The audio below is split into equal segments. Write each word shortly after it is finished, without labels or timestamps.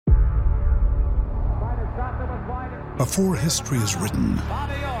Before history is written,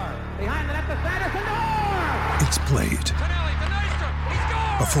 it's played.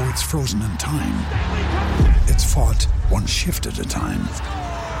 Before it's frozen in time, it's fought one shift at a time.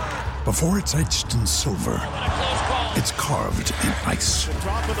 Before it's etched in silver, it's carved in ice.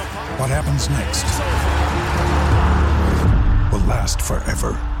 What happens next will last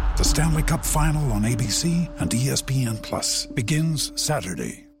forever. The Stanley Cup Final on ABC and ESPN Plus begins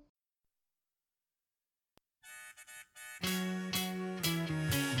Saturday.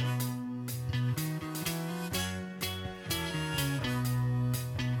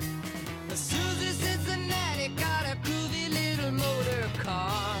 Susie Cincinnati got a groovy little motor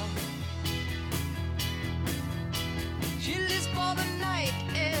car. She lives for the night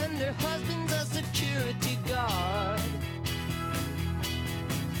and her husband's a security guard.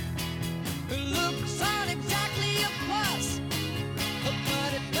 Her looks aren't exactly a plus,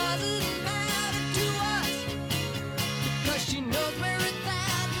 but it doesn't matter to us, because she knows where it's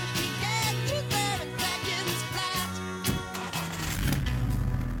at. She gets you there in seconds flat.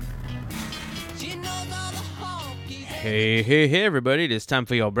 She knows all the honkies. Hey, everybody. It is time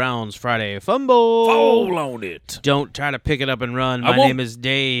for your Browns Friday Fumble. Fall on it. Don't try to pick it up and run. My won't. name is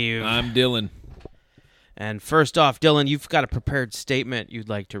Dave. I'm Dylan. And first off, Dylan, you've got a prepared statement you'd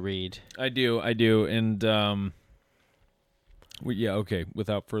like to read. I do. And, okay,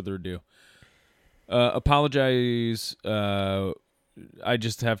 without further ado. Apologize. I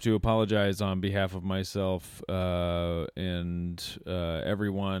just have to apologize on behalf of myself and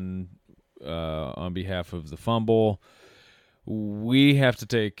everyone on behalf of the Fumble. We have to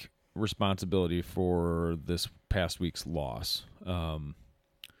take responsibility for this past week's loss.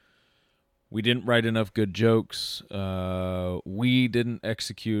 We didn't write enough good jokes. We didn't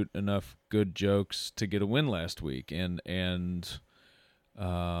execute enough good jokes to get a win last week, and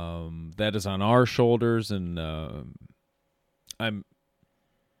that is on our shoulders. And I'm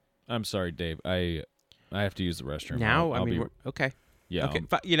sorry, Dave. I have to use the restroom Now? I'll okay. Yeah. Okay.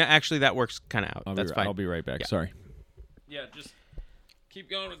 Actually, that works kind of out. That's fine. I'll be right back. Yeah. Sorry. Yeah, just keep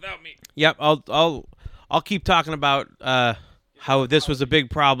going without me. Yep. I'll keep talking about how this was a big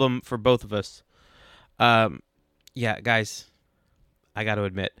problem for both of us. Yeah, guys, I got to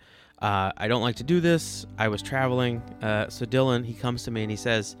admit, I don't like to do this. I was traveling. So Dylan, he comes to me and he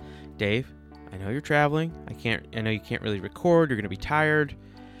says, Dave, I know you're traveling. I know you can't really record. You're going to be tired.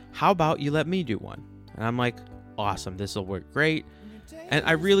 How about you let me do one? And I'm like, awesome. This will work great. And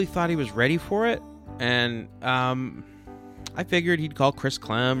I really thought he was ready for it. And I figured he'd call Chris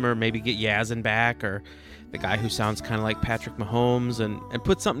Clem or maybe get Yazin back or the guy who sounds kind of like Patrick Mahomes and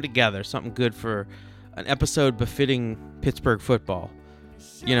put something together, something good for an episode befitting Pittsburgh football.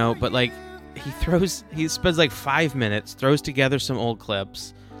 You know, but like he spends like 5 minutes, throws together some old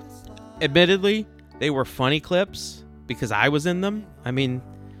clips. Admittedly, they were funny clips because I was in them. I mean,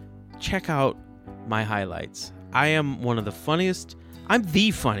 check out my highlights. I am one of the funniest. I'm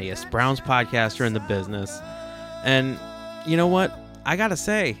the funniest Browns podcaster in the business. And you know what? I got to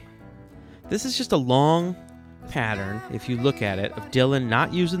say, this is just a long pattern, if you look at it, of Dylan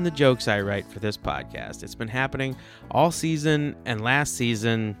not using the jokes I write for this podcast. It's been happening all season and last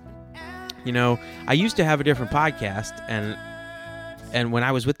season. You know, I used to have a different podcast, and when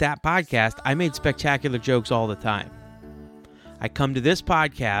I was with that podcast, I made spectacular jokes all the time. I come to this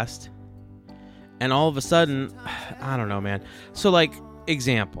podcast, and all of a sudden, I don't know, man. So, like,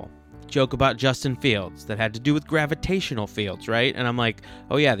 example, joke about Justin Fields that had to do with gravitational fields, right? And I'm like,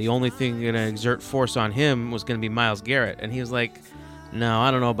 oh yeah, the only thing going to exert force on him was going to be Myles Garrett. And he was like, no,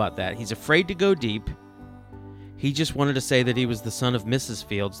 I don't know about that. He's afraid to go deep. He just wanted to say that he was the son of Mrs.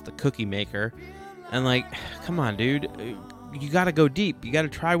 Fields, the cookie maker. And like, come on, dude. You got to go deep. You got to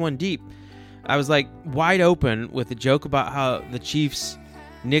try one deep. I was like wide open with a joke about how the Chiefs'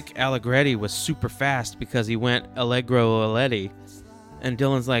 Nick Allegretti was super fast because he went Allegro Aletti. And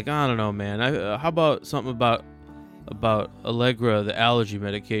Dylan's like, I don't know, man. How about something about Allegra, the allergy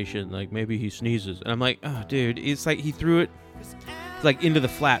medication? Like, maybe he sneezes. And I'm like, oh, dude. It's like he threw it like into the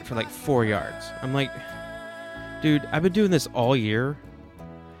flat for like 4 yards. I'm like, dude, I've been doing this all year.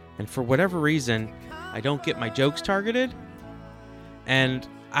 And for whatever reason, I don't get my jokes targeted. And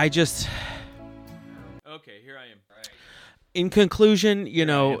I just... Okay, here I am. Right. In conclusion, you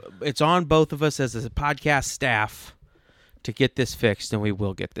know, it's on both of us as a podcast staff to get this fixed, and we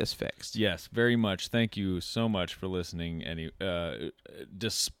will get this fixed. Yes, very much. Thank you so much for listening.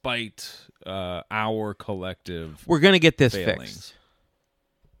 Despite our collective, we're gonna get this failings.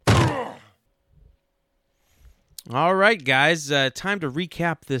 fixed. All right, guys, time to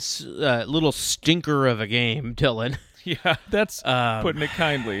recap this little stinker of a game, Dylan. Yeah, that's putting it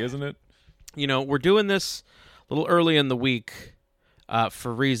kindly, isn't it? You know, we're doing this little early in the week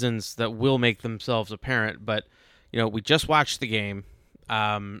for reasons that will make themselves apparent. But, we just watched the game,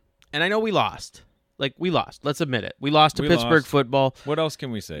 and I know we lost. We lost. Let's admit it. We lost to Pittsburgh Football. What else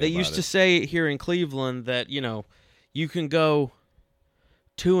can we say? They used to say here in Cleveland that, you can go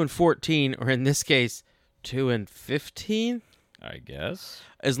 2-14, or in this case, 2-15. I guess.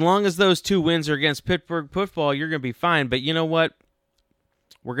 As long as those 2 wins are against Pittsburgh Football, you're going to be fine. But you know what?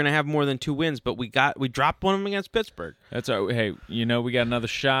 We're going to have more than 2 wins, but we dropped one of them against Pittsburgh. That's all right. Hey, we got another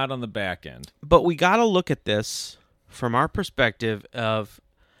shot on the back end. But we got to look at this from our perspective of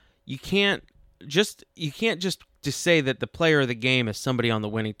you can't just say that the player of the game is somebody on the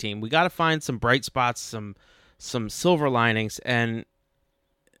winning team. We got to find some bright spots, some silver linings, and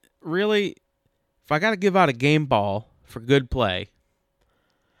really, if I got to give out a game ball for good play,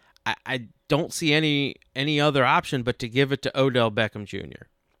 I don't see any other option but to give it to Odell Beckham Jr.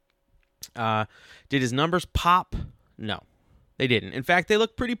 Did his numbers pop? No, they didn't. In fact, they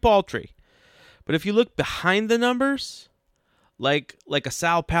look pretty paltry. But if you look behind the numbers, like a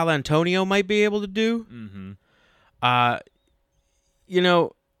Sal Palantonio might be able to do,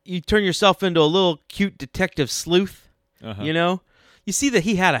 you turn yourself into a little cute detective sleuth. You see that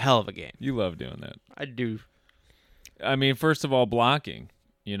he had a hell of a game. You love doing that. I do. I mean, first of all, blocking.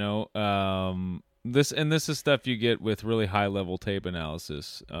 This is stuff you get with really high level tape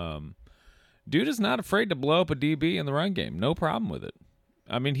analysis. Dude is not afraid to blow up a DB in the run game. No problem with it.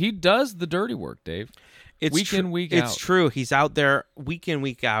 I mean, he does the dirty work, Dave. It's week in, week out. It's true. He's out there week in,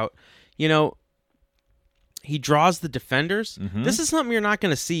 week out. He draws the defenders. Mm-hmm. This is something you're not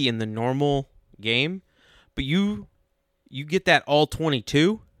going to see in the normal game, but you get that all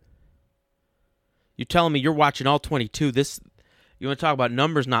 22. You're telling me you're watching all 22. You want to talk about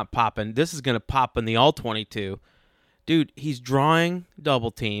numbers not popping? This is going to pop in the all 22. Dude, he's drawing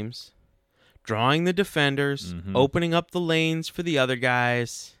double teams, drawing the defenders, opening up the lanes for the other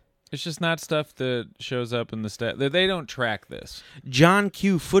guys. It's just not stuff that shows up in the stat. They don't track this. John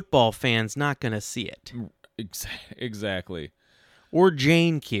Q football fans not going to see it. Exactly. Or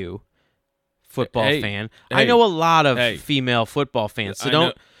Jane Q football fan. Hey, I know a lot of female football fans,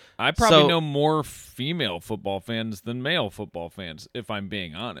 so I probably know more female football fans than male football fans, if I'm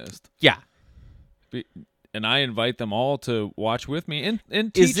being honest. Yeah. And I invite them all to watch with me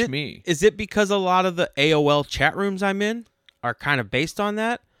and teach me. Is it because a lot of the AOL chat rooms I'm in are kind of based on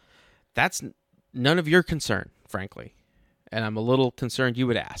that? That's none of your concern, frankly. And I'm a little concerned you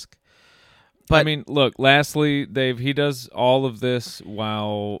would ask. But I mean, look, lastly, Dave, he does all of this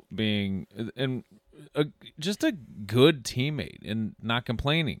while being just a good teammate and not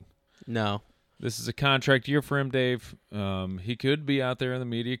complaining. No. This is a contract year for him, Dave. He could be out there in the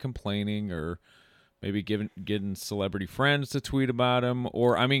media complaining or maybe getting celebrity friends to tweet about him.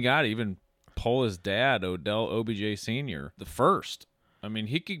 Or, I mean, God, even pull his dad, Odell OBJ Sr., the first. I mean,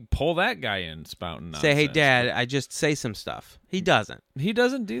 he could pull that guy in spouting nonsense. Say, hey, Dad, I just say some stuff. He doesn't. He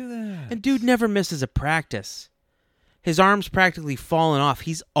doesn't do that. And dude never misses a practice. His arm's practically falling off.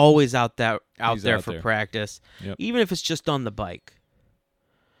 He's always out there for practice, even if it's just on the bike.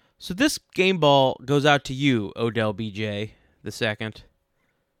 So this game ball goes out to you, Odell BJ the second.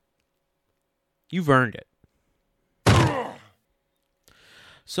 You've earned it.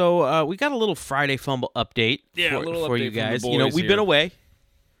 So we got a little Friday Fumble update for you guys. We've been away.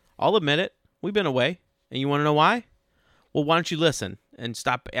 I'll admit it. We've been away. And you want to know why? Well, why don't you listen and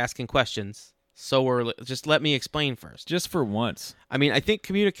stop asking questions so early? Just let me explain first. Just for once. I mean, I think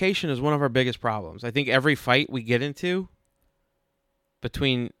communication is one of our biggest problems. I think every fight we get into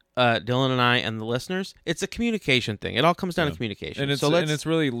between Dylan and I and the listeners, it's a communication thing. It all comes down to communication. And it's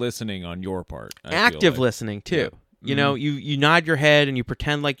really listening on your part. Active listening, too. Yeah. You nod your head and you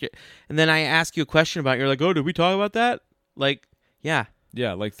pretend like you're... And then I ask you a question about it. You're like, oh, did we talk about that? Like, yeah.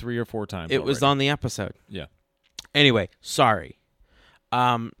 Yeah, like 3 or 4 times It was on the episode. Yeah. Anyway, sorry.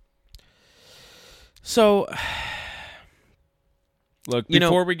 So... Look,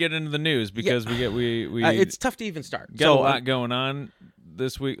 before we get into the news, because we it's tough to even start. Got a lot going on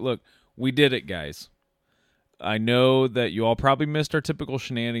this week. Look, we did it, guys. I know that you all probably missed our typical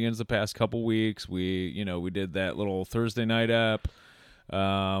shenanigans the past couple weeks. We did that little Thursday night app,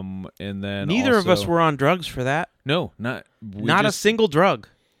 and then neither of us were on drugs for that. No, not a single drug.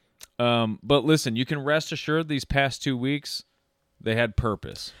 But listen, you can rest assured these past 2 weeks they had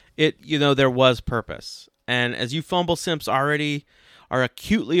purpose. There was purpose, and as you Fumble Simps already are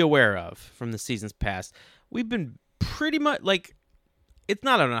acutely aware of from the seasons past, we've been pretty much like. It's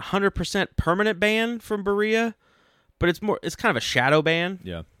not an 100% permanent ban from Berea, but it's kind of a shadow ban.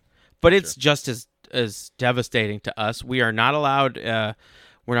 Yeah. But it's just as devastating to us. We are not allowed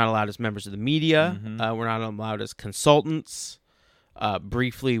We're not allowed as members of the media. Mm-hmm. We're not allowed as consultants.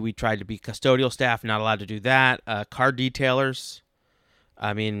 Briefly, we tried to be custodial staff, not allowed to do that. Car detailers.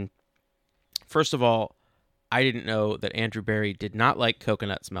 I mean, first of all, I didn't know that Andrew Barry did not like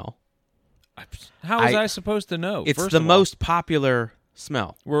coconut smell. How was I supposed to know? It's First the of all, most popular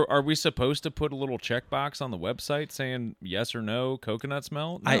smell. Are we supposed to put a little checkbox on the website saying yes or no coconut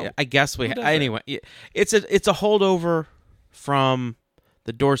smell? No. I guess we Who does that? anyway. It's a holdover from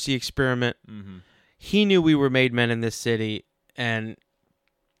the Dorsey experiment. Mm-hmm. He knew we were made men in this city, and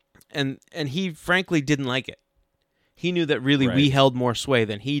he frankly didn't like it. He knew that really we Right. held more sway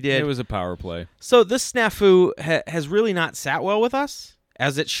than he did. It was a power play. So this snafu has really not sat well with us,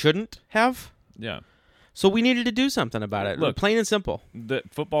 as it shouldn't have. Yeah. So we needed to do something about it. Look, plain and simple. The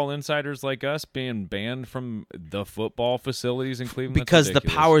football insiders like us being banned from the football facilities in Cleveland Because that's the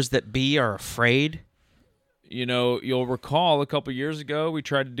ridiculous. powers that be are afraid. You know, you'll recall a couple years ago we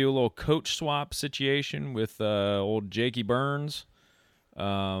tried to do a little coach swap situation with old Jakey Burns.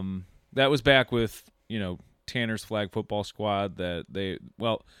 That was back with Tanner's flag football squad.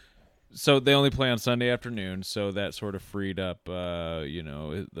 So they only play on Sunday afternoon, so that sort of freed up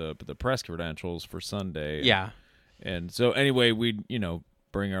the press credentials for Sunday. Yeah. And so anyway, we'd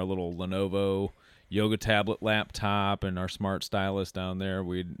bring our little Lenovo yoga tablet laptop and our smart stylus down there.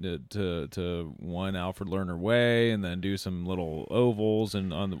 We'd to one Alfred Lerner Way, and then do some little ovals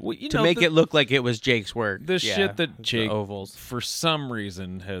and on the To make it look like it was Jake's work. the Yeah, shit that the Jake ovals. for some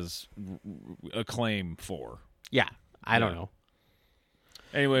reason has a claim for. Yeah, I don't Yeah. know.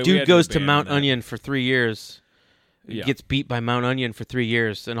 Anyway, we Dude had goes to abandon Mount that. Onion for 3 years. Yeah. Gets beat by Mount Onion for 3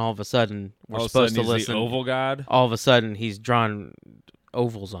 years, and all of a sudden we're All of a supposed sudden to he's listen. the oval god. All of a sudden he's drawn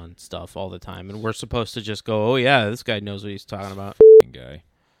ovals on stuff all the time, and we're supposed to just go, "Oh yeah, this guy knows what he's talking about." Guy.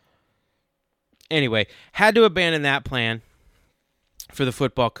 Anyway, had to abandon that plan for the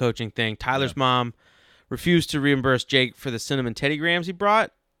football coaching thing. Tyler's mom refused to reimburse Jake for the cinnamon Teddy Grahams he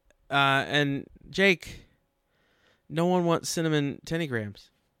brought, and Jake, no one wants cinnamon Teddy Grahams.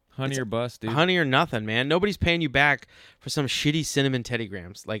 Honey or bust, dude. Honey or nothing, man. Nobody's paying you back for some shitty cinnamon Teddy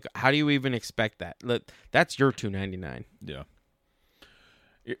Grahams. Like, how do you even expect that? Look, that's your $2.99. Yeah.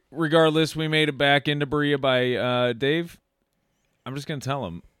 Regardless, we made it back into Berea by Dave. I'm just gonna tell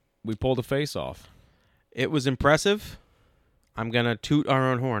him we pulled a face off. It was impressive. I'm gonna toot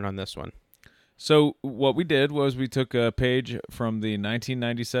our own horn on this one. So what we did was we took a page from the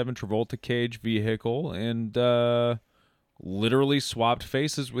 1997 Travolta Cage vehicle and literally swapped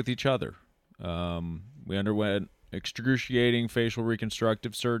faces with each other. We underwent excruciating facial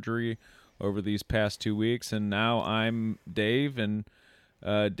reconstructive surgery over these past 2 weeks, and now I'm Dave, and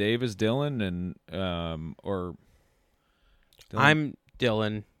Dave is Dylan, and or Dylan. I'm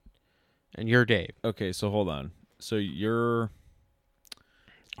Dylan, and you're Dave. Okay, so hold on. So you're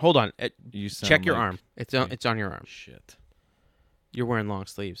Hold on. you sound Check your like- arm. It's on your arm. Shit. You're wearing long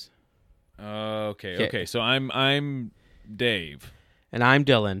sleeves. Okay. So I'm Dave. And I'm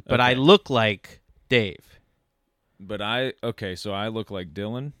Dylan, but I Okay. look like Dave. But so I look like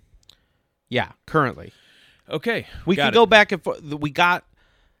Dylan. Yeah, currently. Okay, We got can it. go back and forth.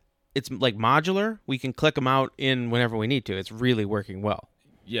 It's like modular. We can click them out in whenever we need to. It's really working well.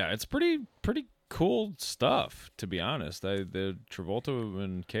 Yeah, it's pretty cool stuff, to be honest. The Travolta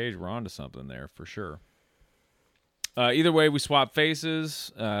and Cage were onto something there for sure. Either way, we swapped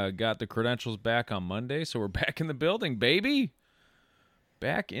faces. Got the credentials back on Monday, so we're back in the building, baby.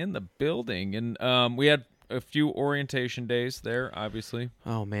 Back in the building, and we had a few orientation days there. Obviously,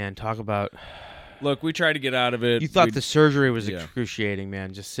 Oh man, talk about. look, we tried to get out of it. You thought We- the surgery was yeah. excruciating,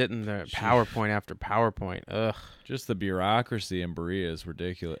 man. Just sitting there, PowerPoint after PowerPoint. Ugh. just the bureaucracy in Berea is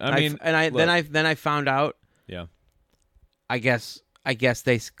ridiculous. I I mean, look, then I found out. yeah. I guess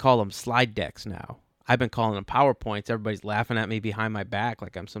they call them slide decks now. I've been calling them PowerPoints. Everybody's laughing at me behind my back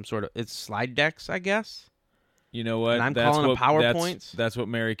like I'm some sort of. It's slide decks, I guess. You know what? And I'm That's calling them what- that's- PowerPoints? That's what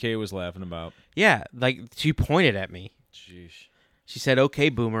Mary Kay was laughing about. Yeah, like she pointed at me. Jeez. She said, "Okay,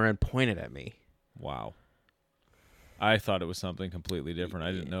 boomer," and pointed at me. Wow. I thought it was something completely different.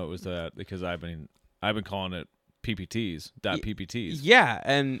 I didn't know it was that because I've been calling it PPTs, .ppts. Yeah,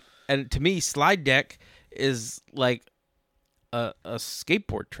 and to me, slide deck is like a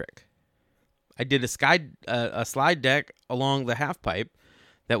skateboard trick. I did a slide deck along the half pipe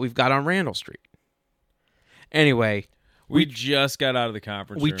that we've got on Randall Street. Anyway, We just got out of the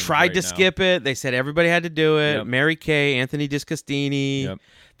conference we room tried right to now. skip it. They said everybody had to do it. Yep. Mary Kay, Anthony Discostini. Yep.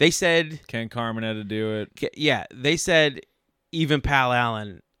 They said, Ken Carmen had to do it. yeah, they said even Pal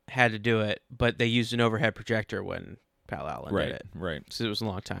Allen had to do it, but they used an overhead projector when Pal Allen did it. Right. So it was a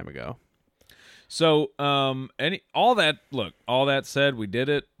long time ago. So, all that said, we did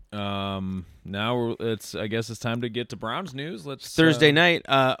it. Now I guess it's time to get to Browns news. Let's Thursday night.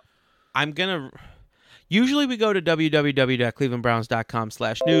 Usually we go to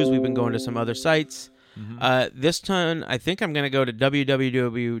www.clevelandbrowns.com/news. We've been going to some other sites. This time, I think I'm going to go to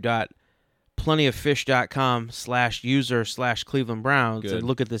www.plentyoffish.com/user/Cleveland Browns Good. and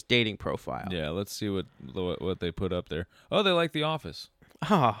look at this dating profile. Yeah, let's see what they put up there. Oh, they like The Office.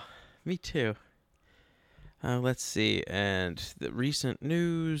 Oh, me too. Let's see. And the recent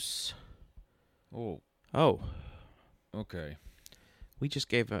news. Oh, okay. We just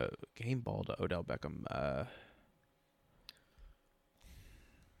gave a game ball to Odell Beckham.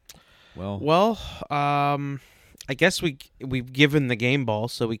 Well, I guess we've given the game ball,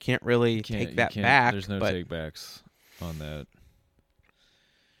 so we can't really take that back. There's no take backs on that.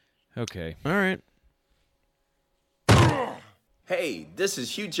 Okay. All right. Hey, this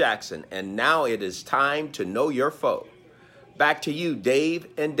is Hugh Jackson, and now it is time to know your foe. Back to you, Dave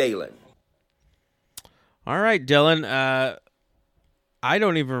and Dalen. All right, Dylan. I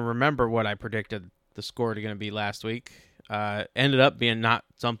don't even remember what I predicted the score to going to be last week. Ended up being not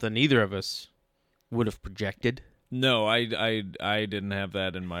something either of us would have projected. No, I didn't have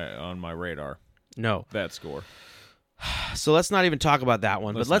that on my radar. No. That score. So let's not even talk about that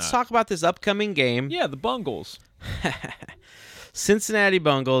one. Let's talk about this upcoming game. Yeah, the Bengals. Cincinnati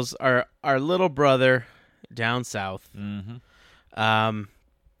Bengals, our little brother down south. Mm-hmm.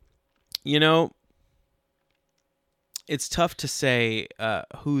 It's tough to say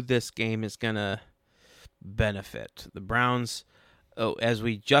who this game is going to benefit. The Browns, as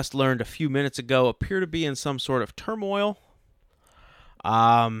we just learned a few minutes ago, appear to be in some sort of turmoil.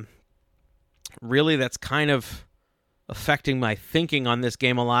 Really, that's kind of affecting my thinking on this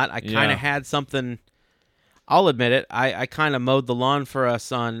game a lot. I kind of had something. I'll admit it. I kind of mowed the lawn for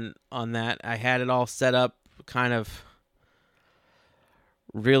us on that. I had it all set up,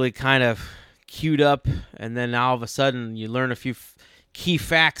 really queued up, and then all of a sudden you learn a few key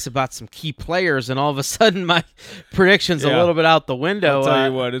facts about some key players, and all of a sudden my prediction's a little bit out the window. I'll tell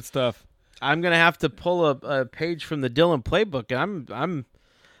you what, it's tough. I'm gonna have to pull a page from the Dylan playbook, and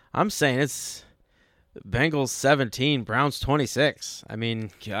I'm saying it's Bengals 17, Browns 26. I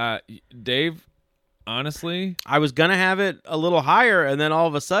mean, God, Dave, honestly, I was gonna have it a little higher, and then all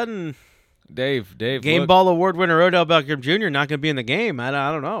of a sudden, Dave, Game look, Ball Award winner Odell Beckham Jr. not gonna be in the game. I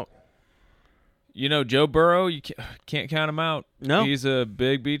don't know. Joe Burrow, you can't count him out. No. He's a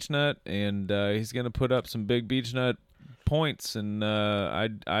big beach nut, and he's going to put up some big beach nut points, and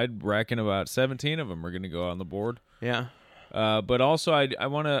I'd reckon about 17 of them are going to go on the board. Yeah. But also, I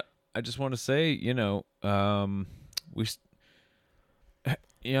just want to say, I'm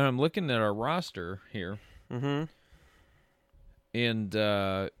looking at our roster here, Mm-hmm. and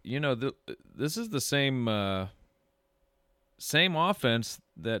this is the same offense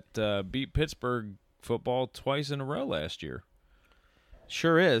that beat Pittsburgh Football twice in a row last year.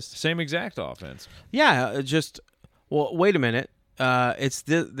 Sure is. Same exact offense. Yeah, wait a minute. It's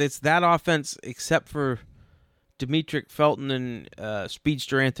that offense except for Demetric Felton and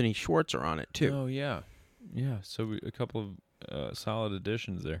Speedster Anthony Schwartz are on it too. Oh yeah. So a couple of solid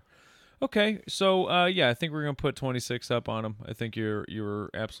additions there. Okay, so I think we're gonna put 26 up on them. I think you're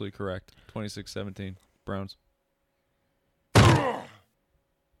absolutely correct. 26-17 Browns.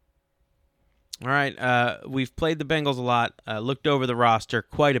 All right, we've played the Bengals a lot, looked over the roster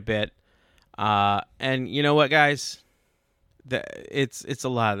quite a bit, and you know what, guys? It's a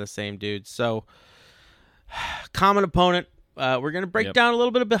lot of the same dudes. So, common opponent. We're going to break down a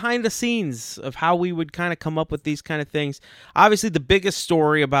little bit of behind the scenes of how we would kind of come up with these kind of things. Obviously, the biggest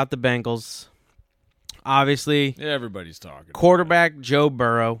story about the Bengals, everybody's talking. Quarterback Joe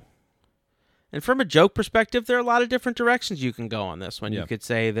Burrow. And from a joke perspective, there are a lot of different directions you can go on this one. You could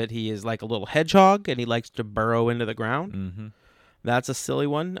say that he is like a little hedgehog and he likes to burrow into the ground. Mm-hmm. That's a silly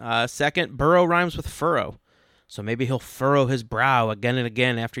one. Second, burrow rhymes with furrow. So maybe he'll furrow his brow again and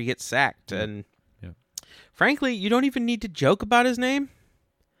again after he gets sacked. And frankly, you don't even need to joke about his name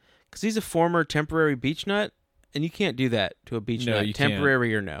because he's a former temporary beach nut. And you can't do that to a beach nut,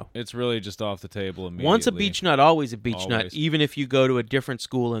 temporary or no. It's really just off the table immediately. Once a beach nut, always a beach nut, even if you go to a different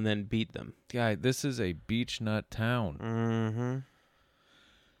school and then beat them. Guy, this is a beach nut town.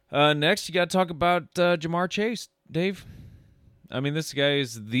 Mm-hmm. Next, you got to talk about Jamar Chase, Dave. I mean, this guy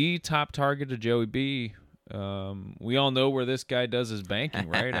is the top target of Joey B. We all know where this guy does his banking,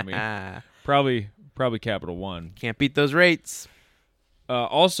 right? I mean, probably Capital One. Can't beat those rates.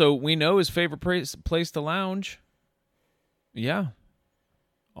 Also, we know his favorite place to lounge. Yeah.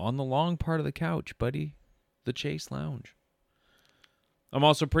 On the long part of the couch, buddy. The Chase Lounge. I'm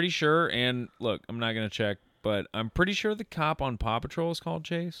also pretty sure, and look, I'm not going to check, but I'm pretty sure the cop on Paw Patrol is called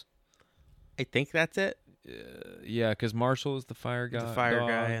Chase. I think that's it. Yeah, because Marshall is the fire guy. The fire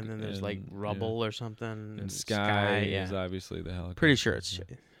guy, and then there's like Rubble or something. And Sky yeah. is obviously the helicopter. Pretty sure it's Chase.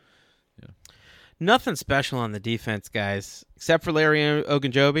 Yeah. Nothing special on the defense, guys, except for Larry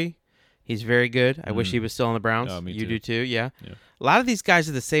Ogunjobi. He's very good. I wish he was still on the Browns. Oh, me you too. do too, yeah. Yeah. A lot of these guys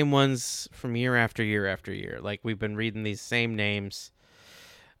are the same ones from year after year after year. Like, we've been reading these same names.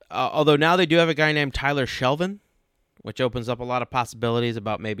 Although now they do have a guy named Tyler Shelvin, which opens up a lot of possibilities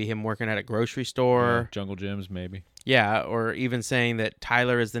about maybe him working at a grocery store. Jungle Gyms, maybe. Yeah, or even saying that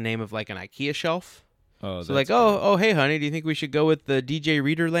Tyler is the name of like an IKEA shelf. Oh, So like, oh, hey, honey, do you think we should go with the DJ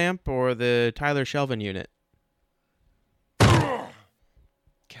Reader lamp or the Tyler Shelvin unit?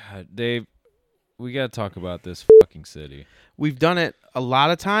 God, Dave, we got to talk about this fucking city. We've done it a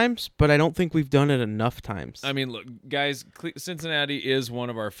lot of times, but I don't think we've done it enough times. I mean, look, guys, Cincinnati is one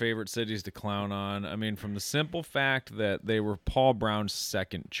of our favorite cities to clown on. I mean, from the simple fact that they were Paul Brown's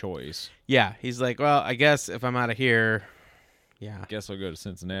second choice. Yeah, he's like, well, I guess if I'm out of here, yeah. Guess I'll go to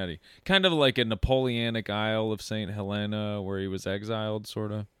Cincinnati. Kind of like a Napoleonic Isle of St. Helena where he was exiled,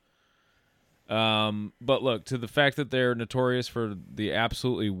 sort of. But look, to the fact that they're notorious for the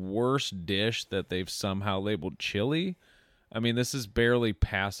absolutely worst dish that they've somehow labeled chili, I mean, this is barely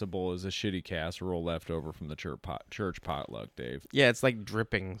passable as a shitty casserole left over from the church potluck, Dave. Yeah, it's like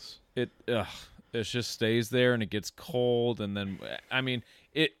drippings. It just stays there and it gets cold, and then, I mean,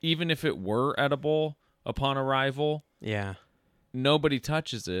 even if it were edible upon arrival, Yeah. nobody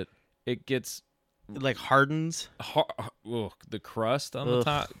touches it. It gets It like hardens. the crust on the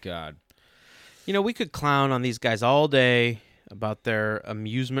top. God. You know, we could clown on these guys all day about their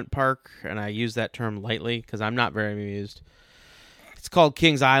amusement park, and I use that term lightly because I'm not very amused. It's called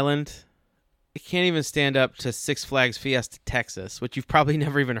Kings Island. It can't even stand up to Six Flags Fiesta Texas, which you've probably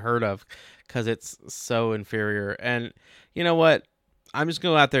never even heard of because it's so inferior. And you know what? I'm just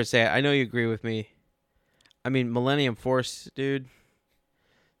going to go out there and say it. I know you agree with me. I mean, Millennium Force, dude,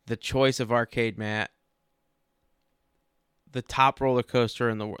 the choice of arcade mat, the top roller coaster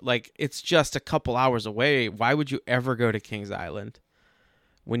in the world. Like, it's just a couple hours away. Why would you ever go to Kings Island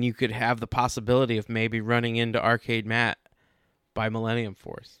when you could have the possibility of maybe running into Arcade Matt by Millennium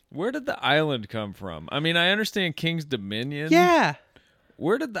Force? Where did the island come from? I mean, I understand King's Dominion. Yeah.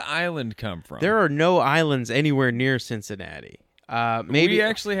 Where did the island come from? There are no islands anywhere near Cincinnati. Maybe we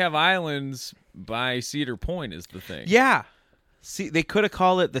actually have islands by Cedar Point is the thing. Yeah. See, they could have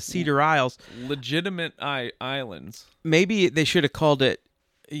called it the Cedar Isles. Legitimate islands. Maybe they should have called it,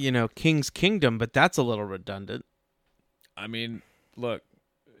 King's Kingdom, but that's a little redundant. I mean, look,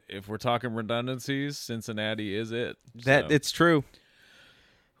 if we're talking redundancies, Cincinnati is it. It's true.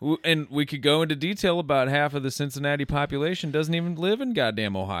 And we could go into detail about half of the Cincinnati population doesn't even live in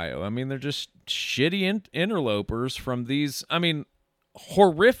goddamn Ohio. I mean, they're just shitty interlopers from these,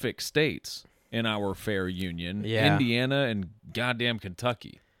 horrific states in our fair union. Yeah. Indiana and goddamn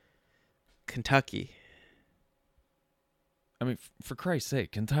Kentucky. I mean, for Christ's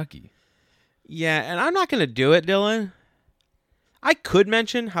sake, Kentucky. Yeah, and I'm not going to do it, Dylan. I could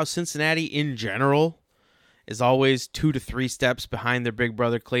mention how Cincinnati in general is always 2 to 3 steps behind their big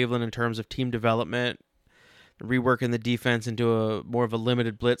brother Cleveland in terms of team development, reworking the defense into more of a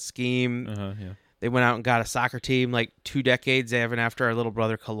limited blitz scheme. Yeah. They went out and got a soccer team like 2 decades after our little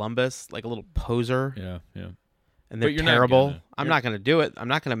brother Columbus, like a little poser. Yeah. And they're But you're terrible. I'm not going to do it. I'm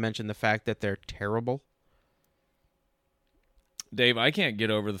not going to mention the fact that they're terrible. Dave, I can't get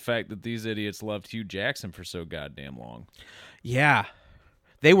over the fact that these idiots loved Hugh Jackson for so goddamn long. Yeah.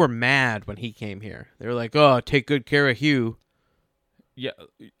 They were mad when he came here. They were like, oh, take good care of Hugh. Yeah,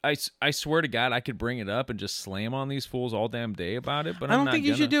 I swear to God, I could bring it up and just slam on these fools all damn day about it, but I don't think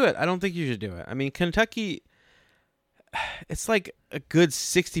you should do it. I don't think you should do it. I mean, Kentucky, it's like a good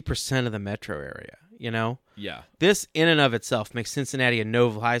 60% of the metro area, Yeah. This in and of itself makes Cincinnati a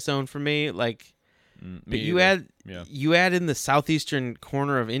no-fly zone for me. Like, but you add in the southeastern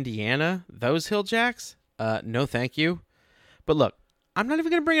corner of Indiana, those hill jacks, no thank you. But look, I'm not even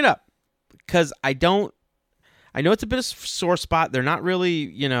going to bring it up because I know it's a bit of a sore spot. They're not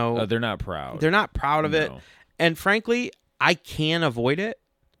really, they're not proud. They're not proud of it. And frankly, I can avoid it.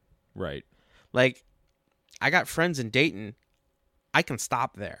 Right. Like, I got friends in Dayton. I can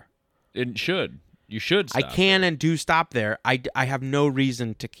stop there. You should stop I can there. and do stop there. I have no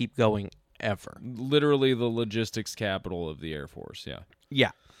reason to keep going ever. Literally the logistics capital of the Air Force, yeah.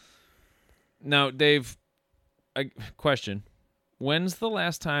 Yeah. Now, Dave, question. When's the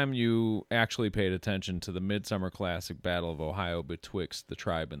last time you actually paid attention to the Midsummer Classic Battle of Ohio betwixt the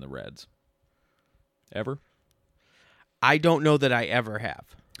Tribe and the Reds? Ever? I don't know that I ever have.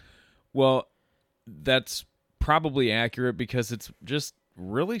 Well, that's probably accurate because it's just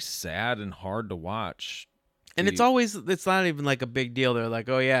really sad and hard to watch. And it's not even like a big deal. They're like,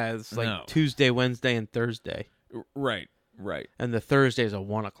 oh yeah, it's like Tuesday, Wednesday, and Thursday. Right. And the Thursday's at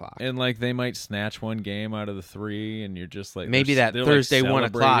 1 o'clock. And like they might snatch one game out of the 3, and you're just like maybe that they're Thursday like 1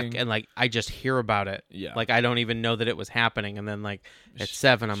 o'clock, and like I just hear about it. Yeah. Like I don't even know that it was happening, and then like at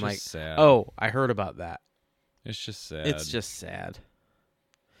 7, I'm like, sad. oh, I heard about that. It's just sad. It's just sad.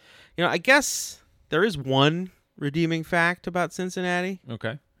 You know, I guess there is one redeeming fact about Cincinnati.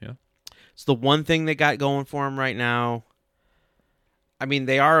 Okay. Yeah. It's the one thing they got going for them right now. I mean,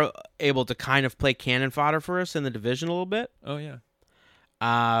 they are able to kind of play cannon fodder for us in the division a little bit. Oh, yeah.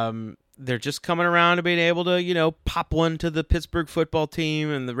 They're just coming around to being able to, you know, pop one to the Pittsburgh Football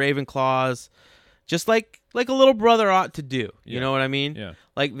team and the Ravenclaws, just like a little brother ought to do. You know what I mean? Yeah.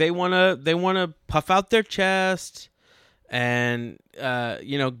 Like they wanna puff out their chest and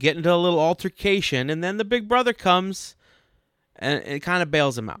you know, get into a little altercation, and then the big brother comes and it kind of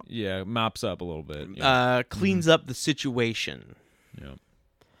bails them out. Yeah, mops up a little bit. Yeah. Cleans up the situation. Yeah.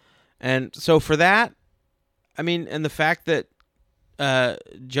 And so for that, I mean, and the fact that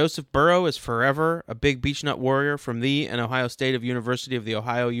Joseph Burrow is forever a big beechnut warrior from the and Ohio State of University of the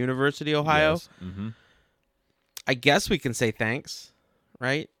Ohio, University, Ohio. Yes. Mm-hmm. I guess we can say thanks,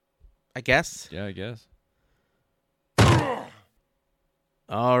 right? I guess. Yeah, I guess.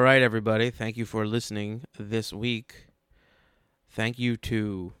 All right, everybody. Thank you for listening this week. Thank you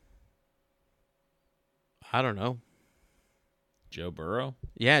to, I don't know. Joe Burrow?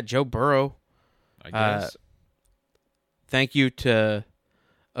 Yeah, Joe Burrow. I guess. Thank you to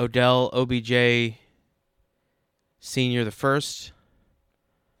Odell OBJ Senior the First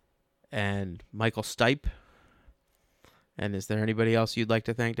and Michael Stipe. And is there anybody else you'd like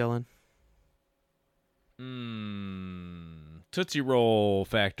to thank, Dylan? Tootsie Roll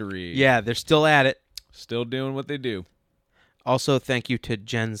Factory. Yeah, they're still at it. Still doing what they do. Also, thank you to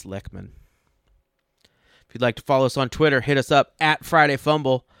Jens Leckman. If you'd like to follow us on Twitter, hit us up at Friday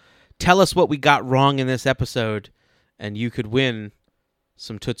Fumble. Tell us what we got wrong in this episode, and you could win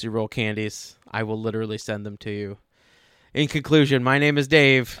some Tootsie Roll candies. I will literally send them to you. In conclusion, my name is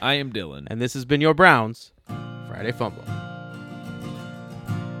Dave. I am Dylan. And this has been your Browns Friday Fumble.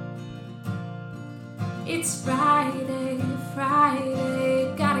 It's Friday,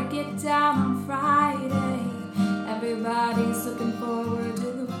 gotta get down on Friday. Everybody's looking forward to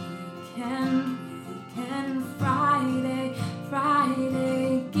the weekend.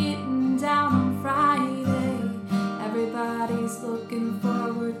 Friday, getting down on Friday. Everybody's looking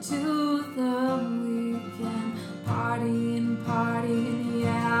forward to the weekend. Partying,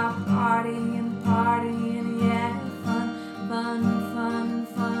 yeah, partying, yeah.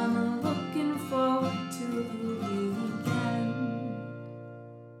 Fun, looking forward to the weekend.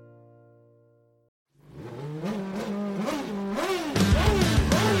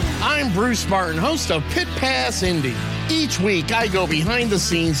 I'm Bruce Martin, host of Pit Pass Indy. Each week, I go behind the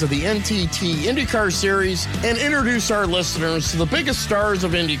scenes of the NTT IndyCar Series and introduce our listeners to the biggest stars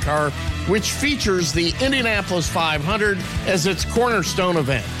of IndyCar, which features the Indianapolis 500 as its cornerstone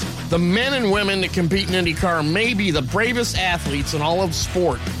event. The men and women that compete in IndyCar may be the bravest athletes in all of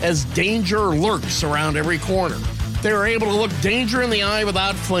sport, as danger lurks around every corner. They are able to look danger in the eye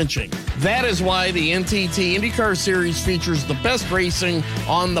without flinching. That is why the NTT IndyCar Series features the best racing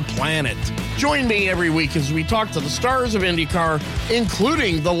on the planet. Join me every week as we talk to the stars of IndyCar,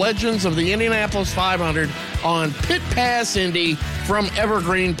 including the legends of the Indianapolis 500 on Pit Pass Indy from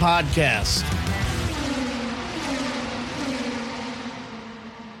Evergreen Podcast.